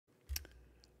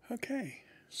Okay,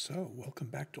 so welcome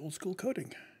back to Old School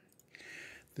Coding.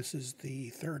 This is the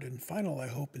third and final, I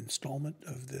hope, installment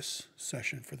of this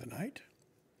session for the night.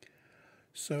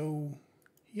 So,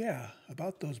 yeah,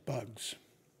 about those bugs.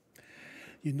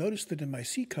 You notice that in my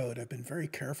C code, I've been very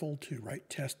careful to write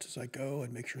tests as I go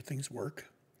and make sure things work.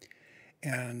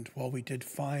 And while we did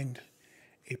find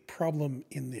a problem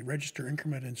in the register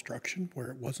increment instruction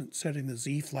where it wasn't setting the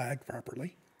Z flag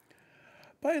properly,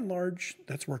 by and large,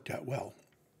 that's worked out well.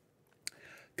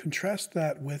 Contrast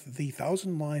that with the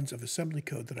 1,000 lines of assembly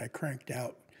code that I cranked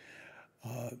out,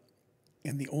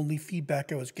 and the only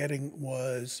feedback I was getting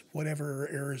was whatever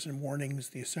errors and warnings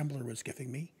the assembler was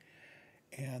giving me.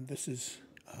 And this is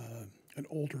an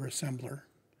older assembler.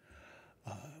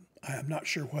 I'm not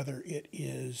sure whether it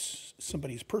is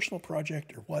somebody's personal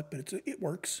project or what, but it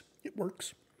works. It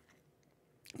works.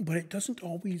 But it doesn't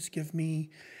always give me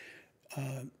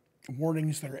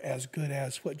warnings that are as good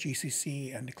as what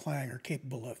GCC and Clang are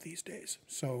capable of these days.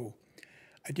 So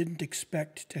I didn't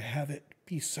expect to have it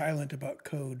be silent about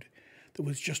code that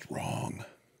was just wrong.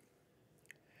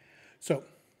 So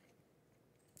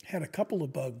I had a couple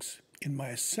of bugs in my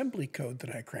assembly code that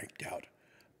I cranked out,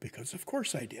 because of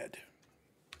course I did.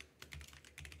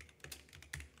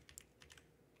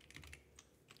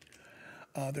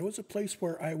 There was a place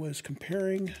where I was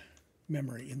comparing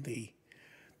memory in the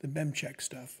memcheck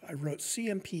stuff. I wrote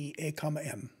CMP A,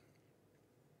 M.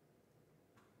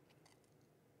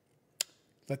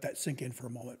 Let that sink in for a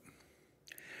moment.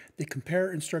 The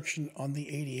compare instruction on the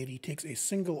 8080 takes a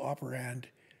single operand,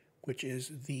 which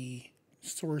is the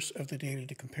source of the data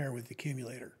to compare with the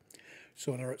accumulator.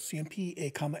 So when I wrote CMP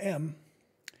A, M,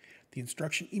 the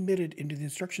instruction emitted into the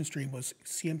instruction stream was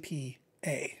CMP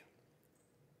A,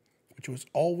 which was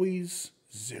always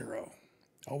 0,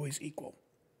 always equal.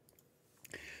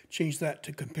 Change that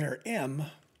to compare M,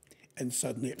 and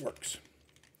suddenly it works.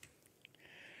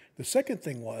 The second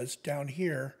thing was, down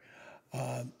here,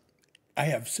 I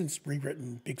have since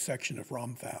rewritten big section of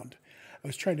ROM found. I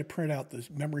was trying to print out the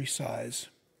memory size,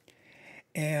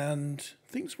 and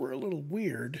things were a little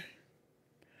weird.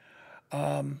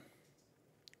 I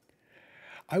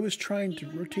was trying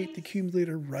to rotate the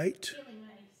accumulator right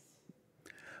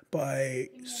by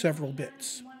several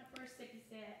bits.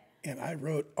 And I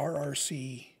wrote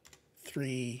RRC3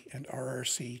 and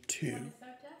RRC2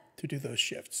 to do those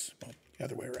shifts. Well, the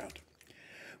other way around.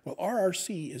 Well,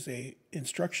 RRC is an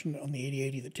instruction on the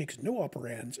 8080 that takes no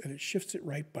operands, and it shifts it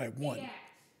right by 1.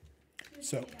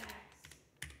 So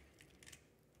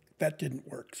that didn't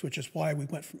work, which is why we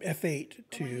went from F8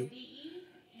 to,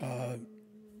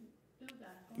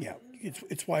 yeah,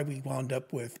 it's why we wound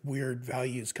up with weird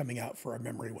values coming out for our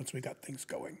memory once we got things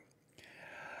going.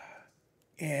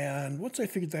 And once I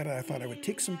figured that out, I thought I would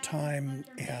take some time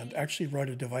and actually wrote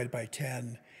a divide by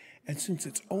 10. And since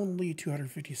it's only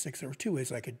 256, there were two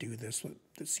ways I could do this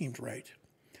that seemed right.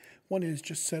 One is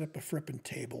just set up a frippin'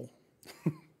 table.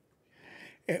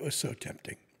 It was so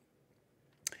tempting.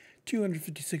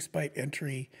 256 byte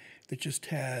entry that just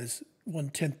has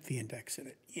 1/10 the index in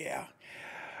it. Yeah.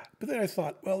 But then I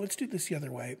thought, well, let's do this the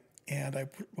other way. And I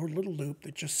wrote a little loop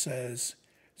that just says,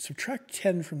 subtract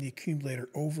 10 from the accumulator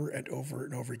over and over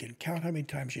and over again. Count how many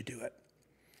times you do it.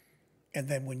 And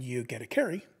then when you get a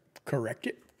carry, correct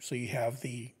it. So you have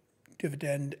the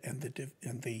dividend and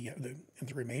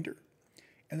the remainder.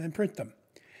 And then print them.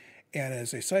 And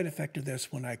as a side effect of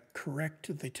this, when I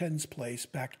correct the tens place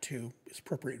back to its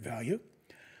appropriate value,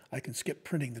 I can skip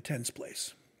printing the tens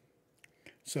place.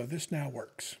 So this now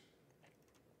works.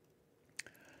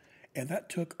 And that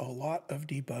took a lot of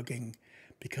debugging,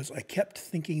 because I kept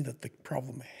thinking that the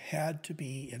problem had to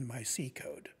be in my C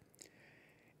code.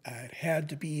 It had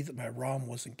to be that my ROM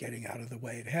wasn't getting out of the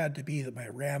way. It had to be that my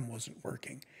RAM wasn't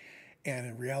working. And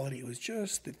in reality, it was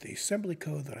just that the assembly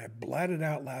code that I blatted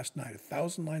out last night,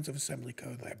 1,000 lines of assembly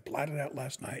code that I blatted out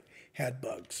last night, had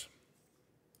bugs.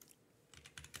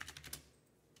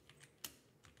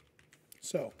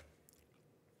 So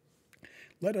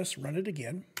let us run it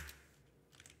again.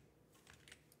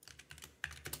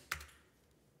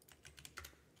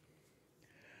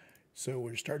 So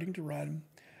we're starting to run.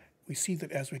 We see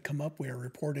that as we come up, we are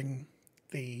reporting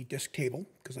the disk table,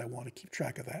 because I want to keep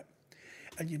track of that.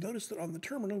 And you notice that on the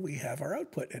terminal, we have our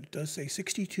output, and it does say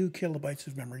 62 kilobytes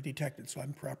of memory detected. So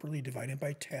I'm properly dividing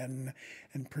by 10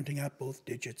 and printing out both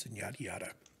digits and yada,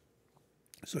 yada.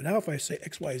 So now if I say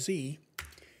XYZ,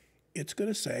 it's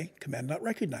going to say command not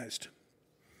recognized.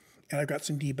 And I've got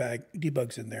some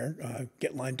debugs in there.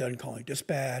 Get line done calling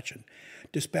dispatch, and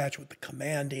dispatch what the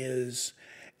command is,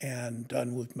 and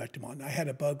done with Mectamon. I had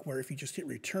a bug where if you just hit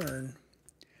return,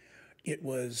 it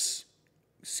was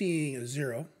seeing a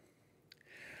 0.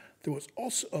 There was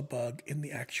also a bug in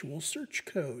the actual search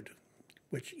code,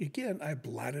 which again, I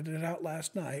blatted it out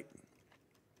last night.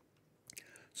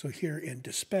 So here in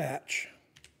dispatch,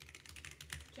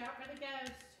 watch out for the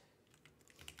ghost.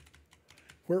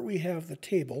 Where we have the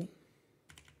table,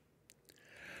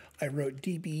 I wrote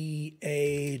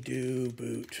dba do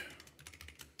boot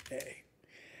a.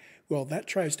 Well, that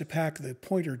tries to pack the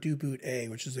pointer do boot a,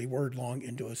 which is a word long,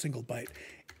 into a single byte.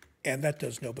 And that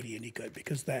does nobody any good,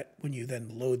 because that, when you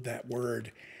then load that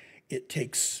word, it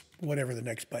takes whatever the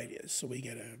next byte is. So we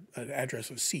get an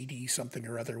address of CD something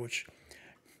or other, which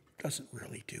doesn't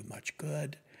really do much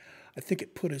good. I think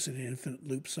it put us in an infinite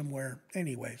loop somewhere.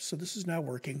 Anyway, so this is now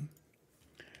working.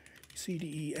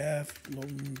 CDEF,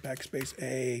 backspace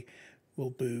A will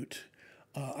boot.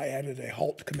 I added a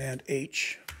halt command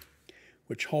H,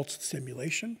 which halts the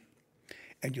simulation.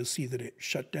 And you'll see that it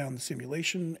shut down the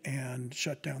simulation and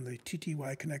shut down the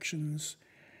TTY connections.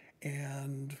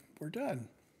 And we're done.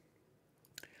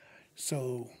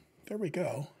 So there we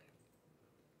go.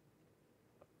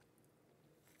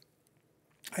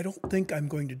 I don't think I'm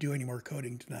going to do any more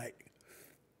coding tonight.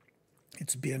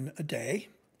 It's been a day.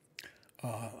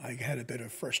 I had a bit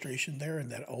of frustration there,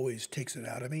 and that always takes it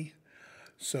out of me.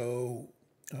 So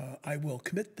I will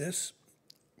commit this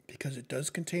because it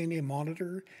does contain a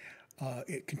monitor.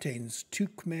 It contains two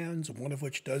commands, one of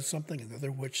which does something, and the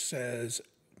other which says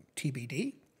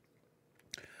TBD.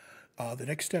 The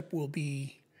next step will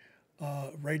be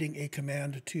writing a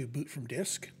command to boot from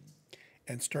disk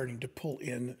and starting to pull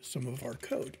in some of our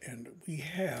code. And we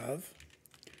have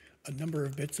a number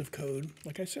of bits of code.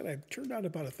 Like I said, I turned out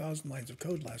about 1,000 lines of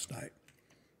code last night.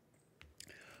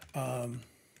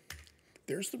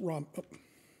 There's the ROM. Oh.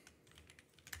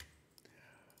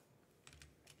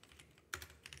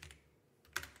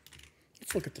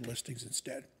 Let's look at the listings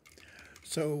instead.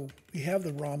 So we have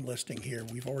the ROM listing here.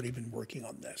 We've already been working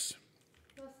on this.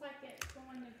 Looks like it's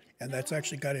going to... And that's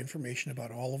actually got information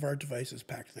about all of our devices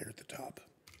packed there at the top.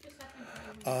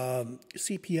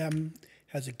 CPM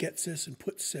has a get sys and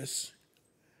put sys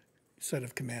set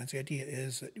of commands. The idea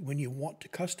is that when you want to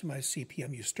customize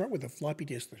CPM, you start with a floppy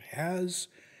disk that has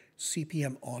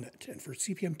CPM on it. And for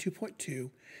CPM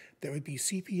 2.2, that would be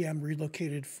CPM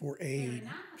relocated for a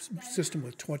system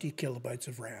with 20 kilobytes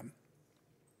of RAM.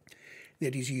 The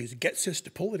idea is you use get sys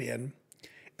to pull it in,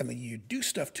 and then you do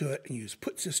stuff to it and use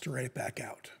put sys to write it back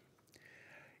out.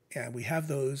 And we have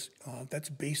those. That's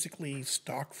basically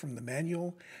stock from the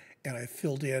manual, and I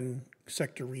filled in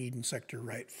sector read and sector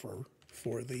write for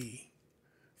the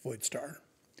VoidStar.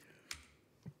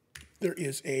 There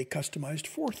is a customized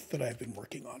fourth that I've been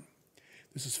working on.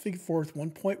 This is Fig Fourth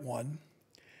 1.1,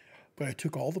 but I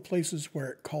took all the places where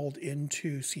it called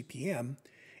into CPM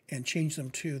and changed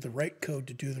them to the right code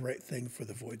to do the right thing for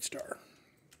the VoidStar.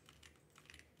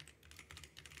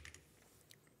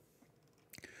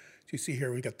 So you see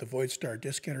here we got the VoidStar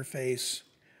disk interface.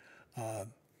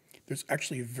 There's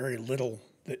actually very little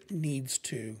that needs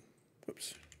to,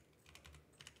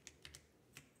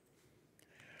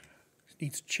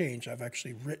 needs to change. I've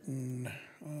actually written,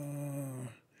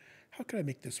 how can I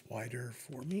make this wider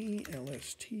for me?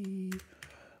 LST,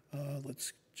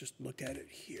 let's just look at it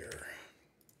here.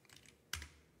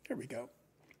 There we go.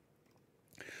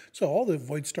 So all the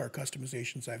VoidStar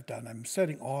customizations I've done, I'm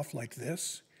setting off like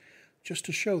this, just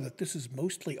to show that this is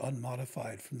mostly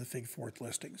unmodified from the Fig Fourth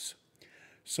listings.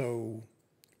 So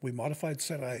we modified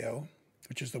setIO,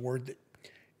 which is the word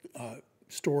that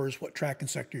stores what track and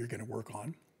sector you're going to work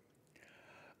on.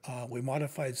 We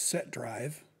modified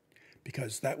setDrive,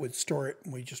 because that would store it,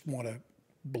 and we just want to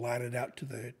blat it out to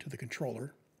the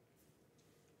controller.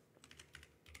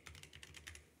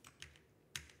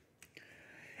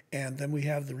 And then we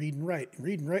have the read and write.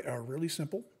 Read and write are really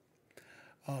simple.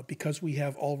 Because we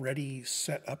have already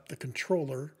set up the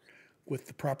controller with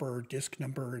the proper disk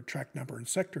number, track number, and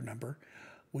sector number,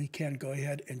 we can go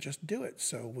ahead and just do it.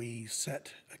 So we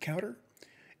set a counter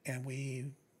and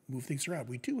we move things around.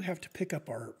 We do have to pick up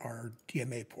our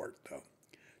DMA port though.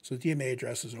 So the DMA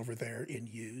address is over there in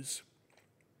use.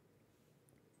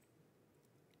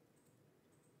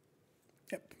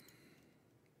 Yep.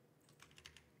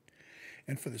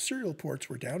 And for the serial ports,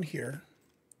 we're down here.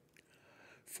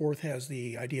 Fourth has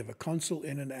the idea of a console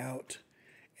in and out,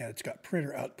 and it's got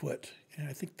printer output, and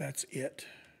I think that's it.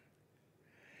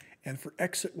 And for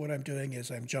exit, what I'm doing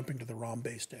is I'm jumping to the ROM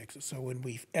base to exit. So when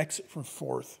we exit from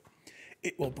fourth,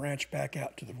 it will branch back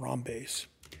out to the ROM base.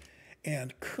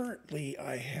 And currently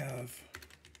I have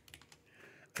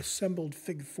assembled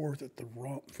Fig Fourth at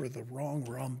for the wrong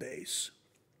ROM base.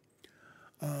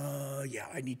 Yeah,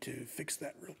 I need to fix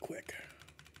that real quick.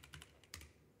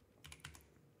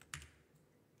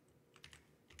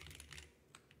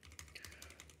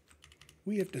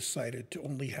 we have decided to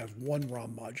only have one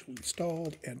ROM module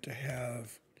installed and to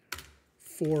have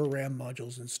 4 RAM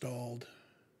modules installed.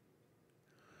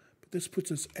 But this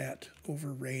puts us at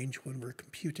over range when we're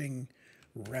computing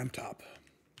RAM top.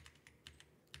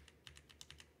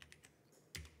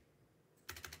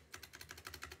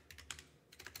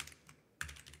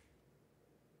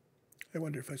 I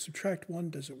wonder if I subtract 1,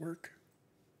 does it work?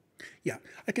 Yeah,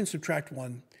 I can subtract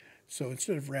 1. So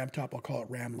instead of RAM top, I'll call it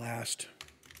RAM last.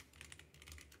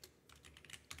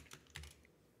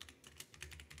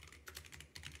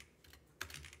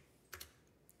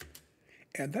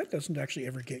 And that doesn't actually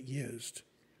ever get used.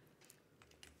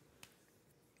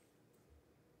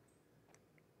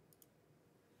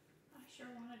 I sure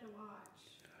wanted to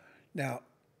watch. Now,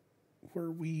 where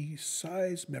we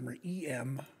size memory,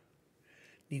 EM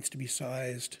needs to be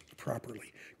sized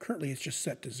properly. Currently, it's just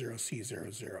set to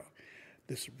 0C00.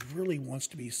 This really wants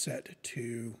to be set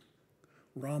to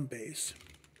ROM base.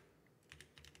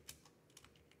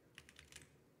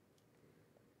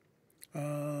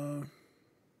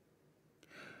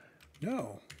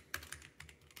 No.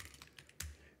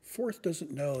 Fourth doesn't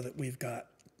know that we've got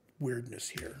weirdness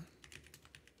here.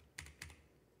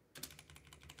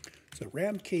 So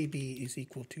RAM KB is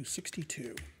equal to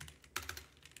 62.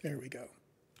 There we go.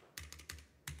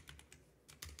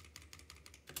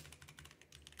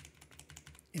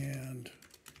 And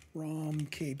ROM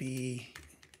KB.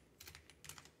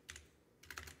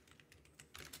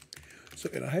 So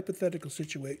in a hypothetical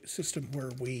system where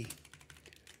we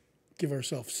give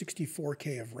ourselves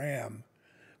 64K of RAM,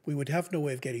 we would have no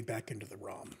way of getting back into the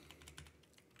ROM.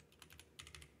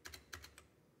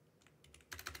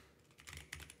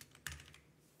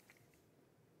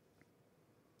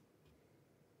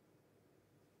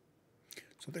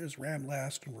 So there's RAM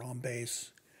last and ROM base.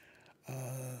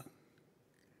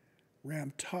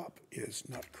 RAM top is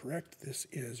not correct. This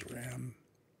is RAM.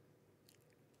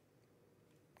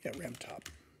 Yeah, RAM top.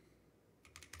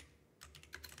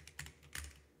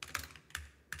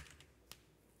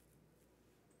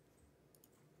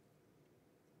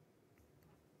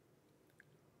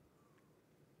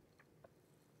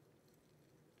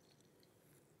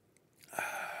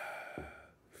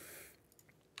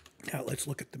 Now let's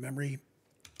look at the memory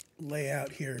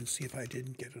layout here and see if I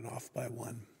didn't get it off by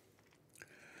 1.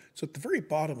 So at the very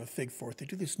bottom of Fig Fourth, they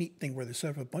do this neat thing where they set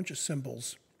up a bunch of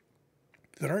symbols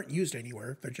that aren't used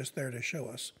anywhere. They're just there to show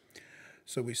us.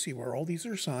 So we see where all these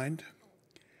are assigned.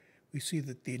 We see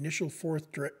that the initial fourth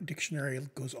dictionary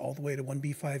goes all the way to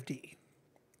 1B5D.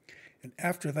 And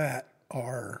after that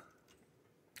are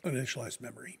uninitialized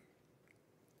memory.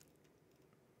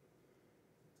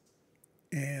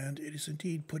 And it is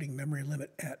indeed putting memory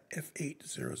limit at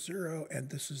F800, and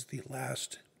this is the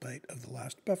last byte of the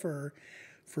last buffer.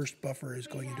 First buffer is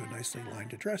going into a nicely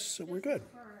lined address, so we're good.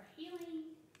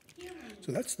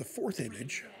 So that's the fourth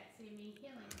image.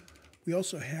 We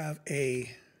also have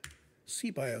a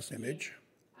CBIOS image,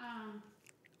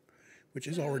 which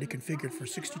is already configured for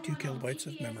 62 kilobytes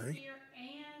of memory.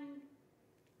 And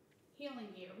healing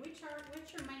gear. Which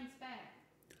are main spec?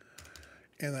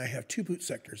 And I have 2 boot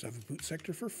sectors. I have a boot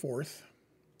sector for fourth,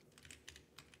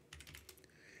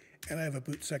 and I have a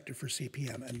boot sector for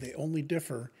CPM, and they only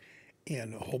differ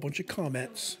in a whole bunch of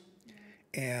comments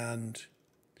and,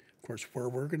 of course, where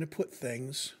we're going to put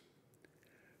things.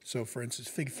 So, for instance,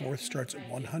 Fig Fourth starts at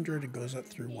 100 and goes up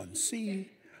through 1C,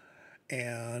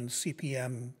 and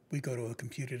CPM, we go to a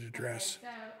computed address.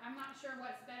 Okay, so I'm not sure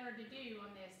what's better to do on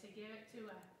this, to give it to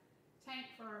a tank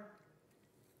for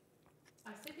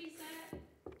a SIPI set?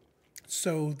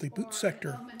 So the boot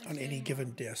sector on any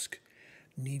given disk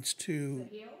needs to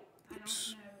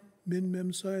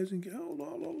min-mem size and hold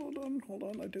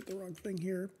on, I did the wrong thing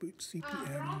here. Boot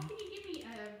CPM. Ron, can you give me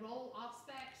a roll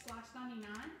offspec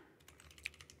 /99?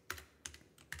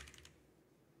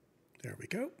 There we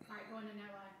go. All right, going to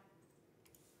NOI.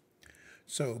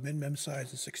 So min-mem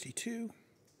size is 62.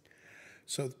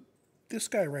 So this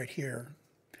guy right here,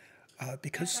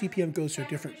 because CPM goes to a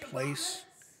different place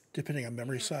depending on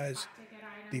memory size,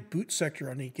 the boot sector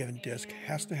on any given disk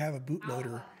has to have a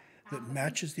bootloader that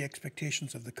matches the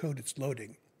expectations of the code it's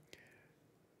loading.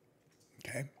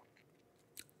 Okay?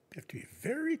 You have to be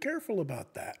very careful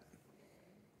about that.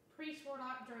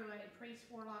 Pre-Swarlock Druid.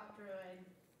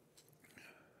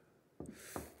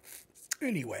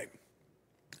 Anyway,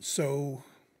 so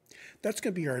that's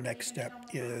going to be our next step,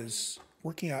 is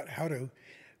working out how to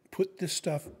put this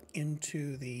stuff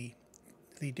into the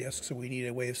disk. So we need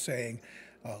a way of saying,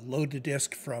 load the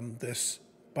disk from this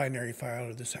binary file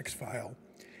or this hex file.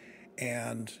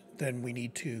 And then we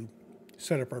need to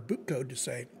set up our boot code to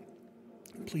say,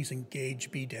 please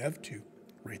engage bdev to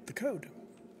write the code.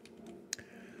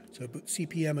 So boot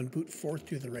CPM and boot forth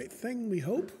do the right thing, we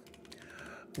hope.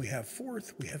 We have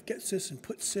forth, we have get sys and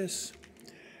put sys,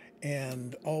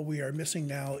 and all we are missing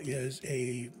now is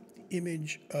a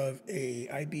image of a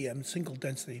IBM single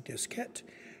density diskette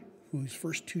whose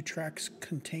first 2 tracks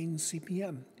contain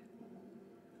CPM.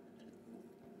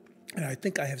 And I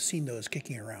think I have seen those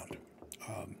kicking around.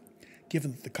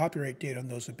 Given that the copyright date on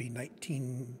those would be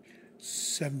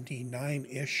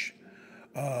 1979-ish,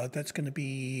 that's going to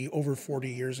be over 40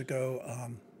 years ago.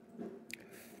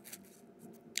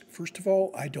 First of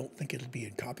all, I don't think it'll be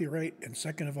in copyright. And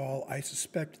second of all, I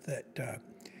suspect that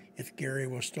if Gary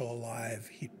was still alive,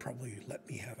 he'd probably let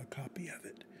me have a copy of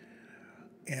it.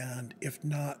 And if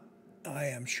not, I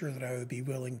am sure that I would be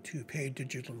willing to pay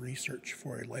Digital Research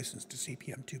for a license to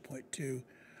CPM 2.2.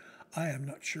 I am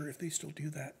not sure if they still do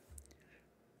that.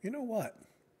 You know what?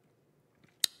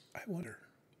 I wonder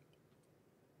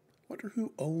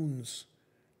who owns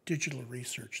Digital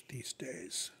Research these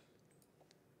days.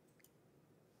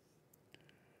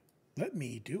 Let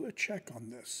me do a check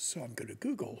on this. So I'm going to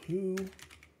Google who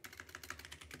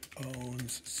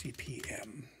owns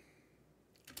CPM,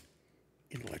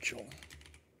 intellectual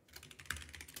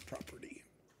property.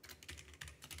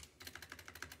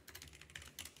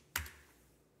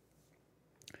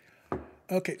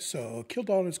 Okay, so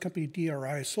Kildall and his company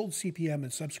DRI sold CPM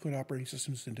and subsequent operating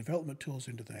systems and development tools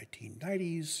into the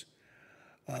 1990s.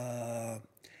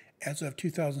 As of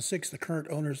 2006, the current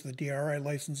owners of the DRI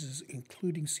licenses,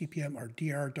 including CPM, are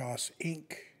DR-DOS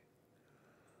Inc.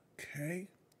 Okay.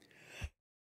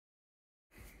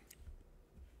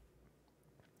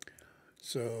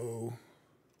 So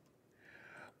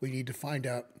we need to find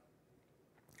out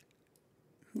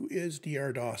who is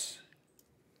DR-DOS.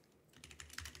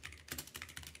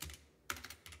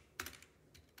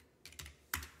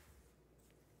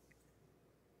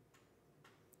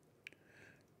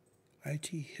 IT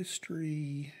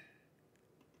history,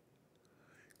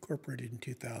 incorporated in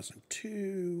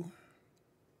 2002.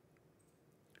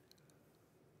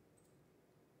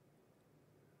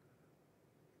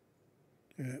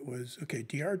 It was, okay,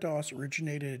 DR-DOS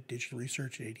originated at Digital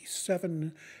Research in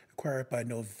 87, acquired by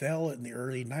Novell in the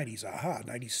early 90s. Aha,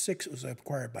 96 it was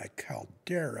acquired by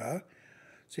Caldera,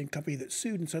 same company that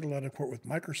sued and settled out of court with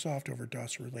Microsoft over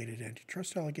DOS-related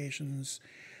antitrust allegations.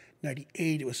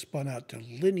 98 it was spun out to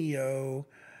Lineo,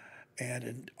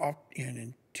 and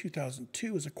in 2002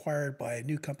 it was acquired by a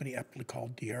new company aptly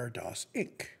called DR-DOS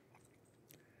Inc.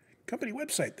 Company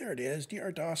website, there it is,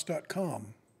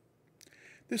 drdos.com.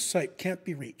 This site can't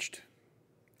be reached.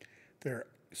 Their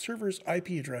server's IP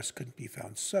address couldn't be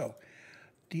found. So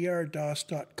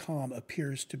drdos.com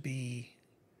appears to be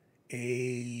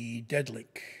a dead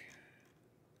link.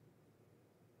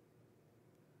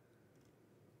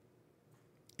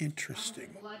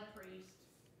 Interesting. Blood priest.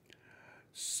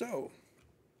 So,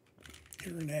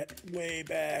 Internet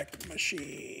Wayback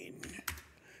Machine.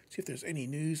 See if there's any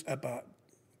news about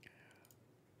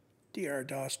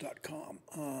drdos.com.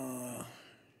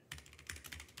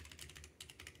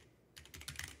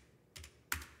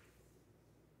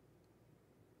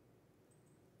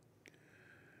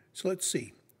 So let's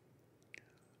see.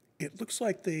 It looks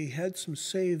like they had some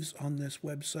saves on this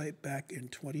website back in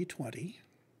 2020.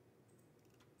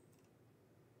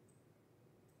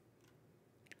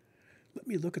 Let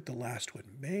me look at the last one.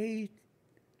 May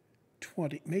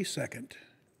 2nd.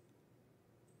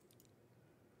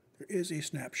 There is a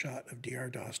snapshot of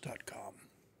drdos.com.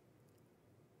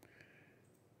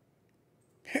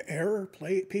 Error,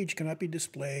 page cannot be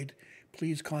displayed.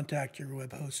 Please contact your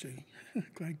web hosting.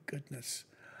 My goodness.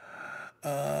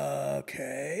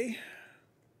 Okay.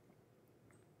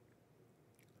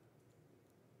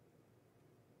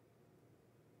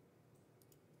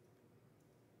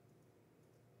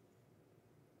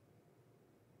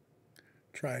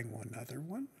 Trying one other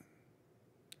one.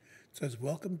 It says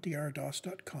welcome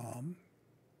drdos.com.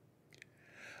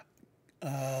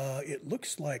 It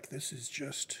looks like this is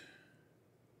just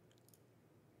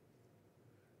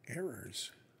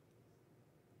errors.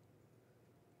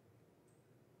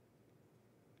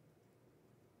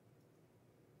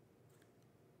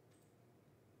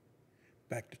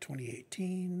 Back to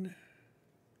 2018.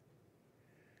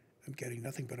 I'm getting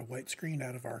nothing but a white screen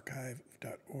out of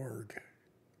archive.org.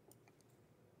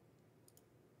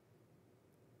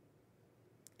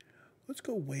 Let's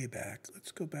go way back.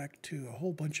 Let's go back to a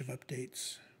whole bunch of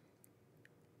updates.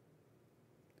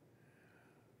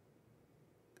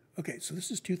 Okay, so this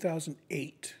is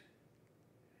 2008.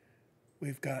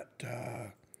 We've got,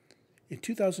 in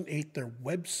 2008, their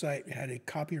website had a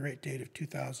copyright date of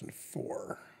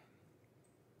 2004.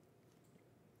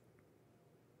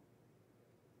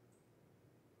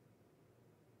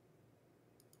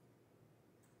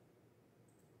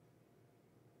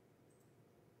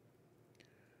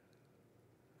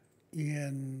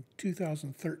 in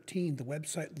 2013, the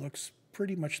website looks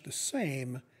pretty much the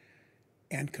same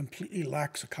and completely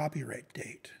lacks a copyright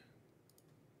date.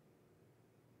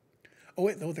 Oh,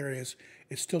 wait, no, there it is.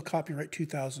 It's still copyright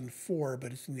 2004,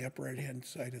 but it's in the upper right-hand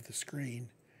side of the screen.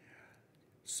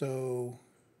 So,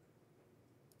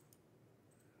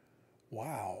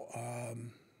 wow.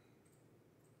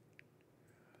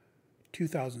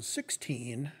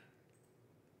 2016,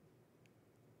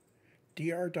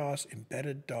 DR-DOS,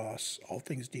 embedded DOS, all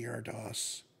things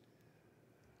DR-DOS,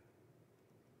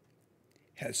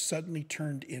 has suddenly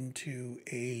turned into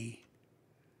a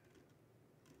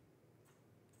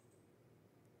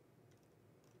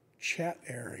chat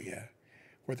area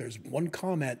where there's one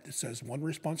comment that says one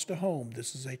response to home.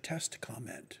 This is a test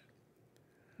comment.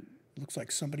 It looks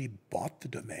like somebody bought the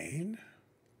domain.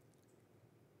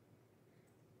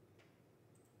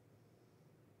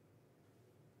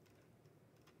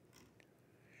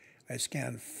 I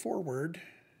scan forward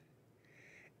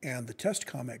and the test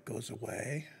comment goes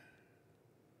away.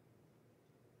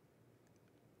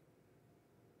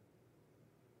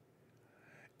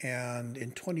 And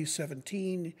in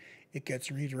 2017, it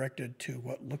gets redirected to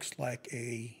what looks like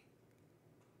it's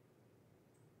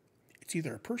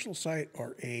either a personal site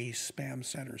or a spam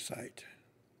center site.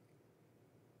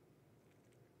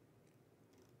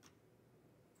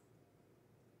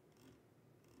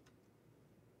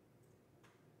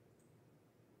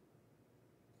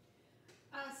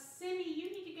 Cindy, you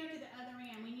need to go to the other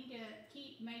end. We need to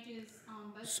keep mages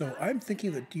on both sides. So I'm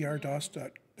thinking that DRDOS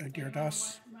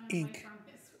Inc. Inc.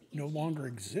 no longer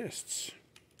exists.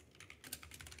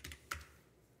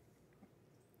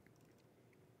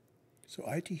 So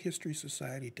IT History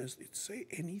Society, does it say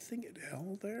anything at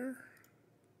all there?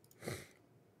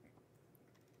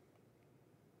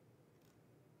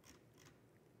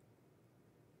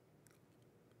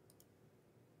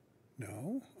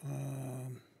 No.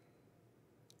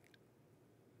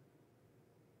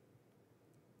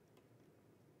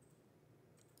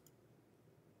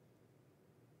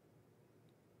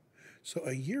 So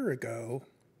a year ago,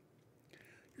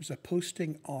 there's a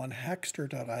posting on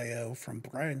Hackster.io from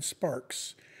Brian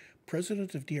Sparks,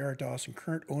 president of DR-DOS and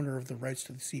current owner of the rights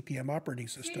to the CP/M operating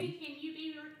system. Cindy, can you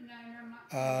be no, never mind.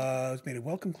 Has made a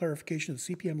welcome clarification of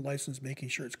the CP/M license, making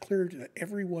sure it's clear that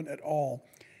everyone at all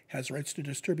has rights to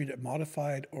distribute it,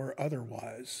 modified or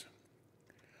otherwise.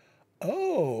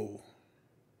 Oh.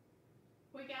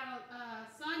 We got a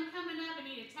sun coming up. I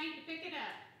need a tank to pick it up.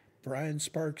 Brian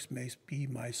Sparks may be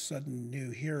my sudden new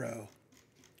hero.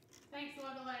 Thanks,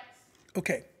 Love Alex.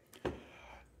 Okay.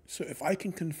 So if I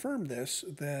can confirm this,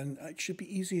 then it should be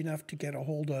easy enough to get a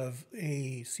hold of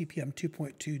a CP/M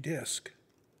 2.2 disk.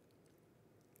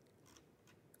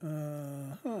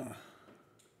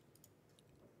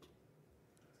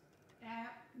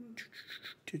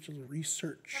 Digital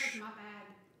Research. That was my bad.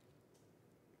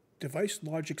 Device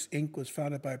Logics Inc. was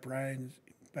founded by Brian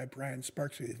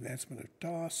Sparks for the advancement of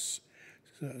DOS.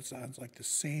 So it sounds like the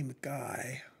same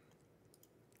guy.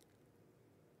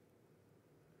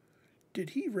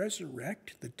 Did he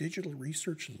resurrect the Digital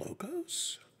Research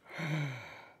logos?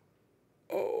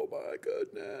 Oh my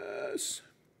goodness.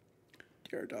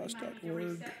 DRDOS.org.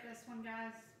 Reset this one,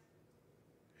 guys.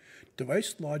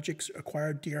 Device Logics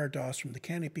acquired DR-DOS from the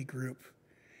Canopy Group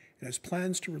and has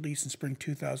plans to release in spring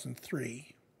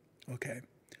 2003. Okay,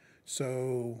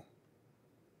 so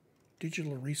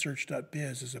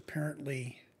digitalresearch.biz is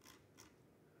apparently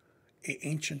an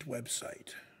ancient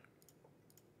website.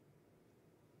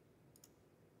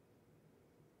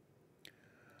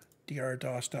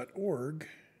 drdos.org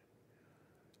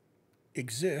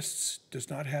exists, does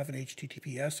not have an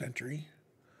HTTPS entry.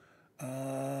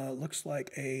 Looks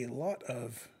like a lot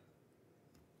of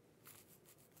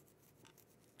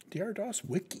DR-DOS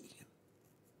wiki.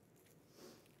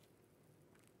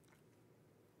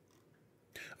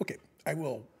 Okay, I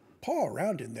will paw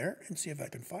around in there and see if I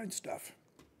can find stuff.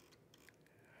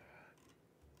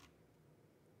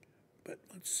 But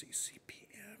let's see,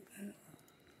 CP/M.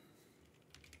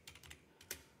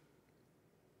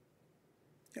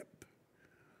 Yep.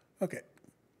 Okay.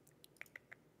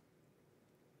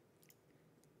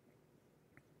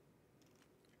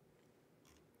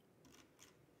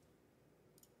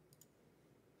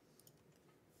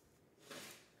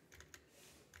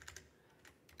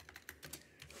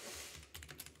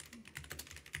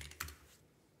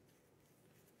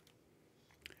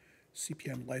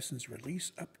 CP/M license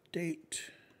release update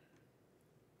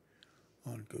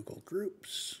on Google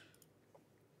Groups.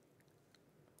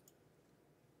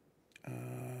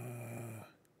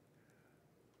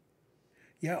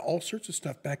 Yeah, all sorts of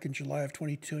stuff back in July of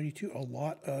 2022. A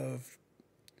lot of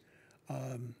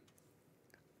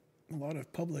a lot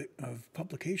of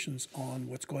publications on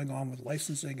what's going on with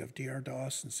licensing of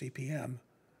DRDOS and CPM.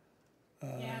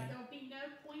 Yeah, there'll be no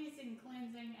poison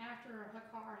cleansing after a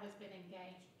car has been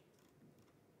engaged.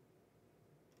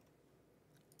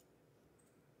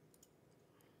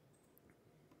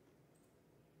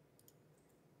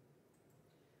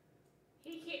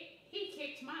 He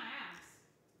kicked my ass.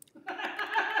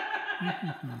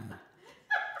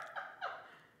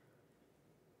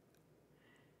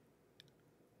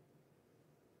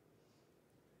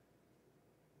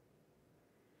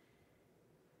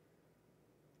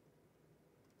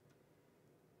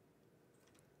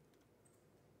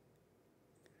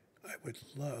 I would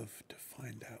love to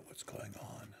find out what's going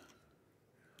on.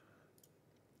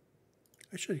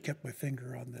 I should have kept my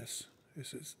finger on this.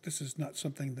 This is not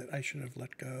something that I should have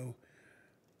let go.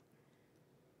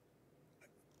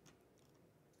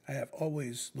 I have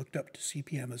always looked up to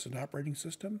CPM as an operating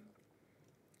system.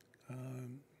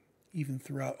 Even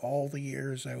throughout all the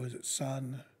years I was at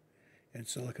Sun and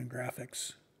Silicon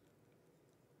Graphics.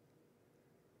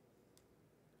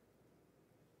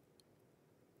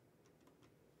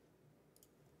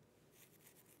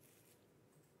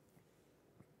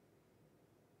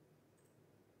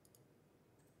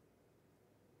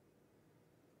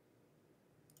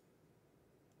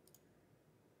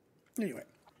 Anyway,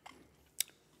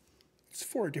 it's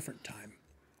for a different time.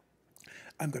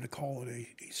 I'm going to call it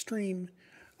a stream.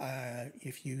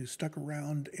 If you stuck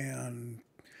around and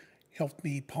helped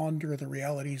me ponder the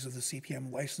realities of the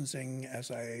CPM licensing as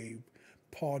I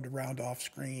pawed around off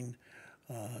screen,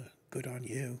 good on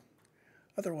you.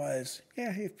 Otherwise,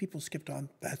 yeah, if people skipped on,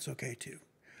 that's okay too.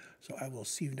 So I will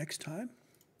see you next time.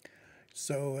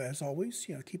 So as always,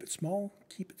 keep it small,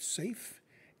 keep it safe,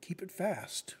 keep it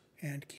fast, and keep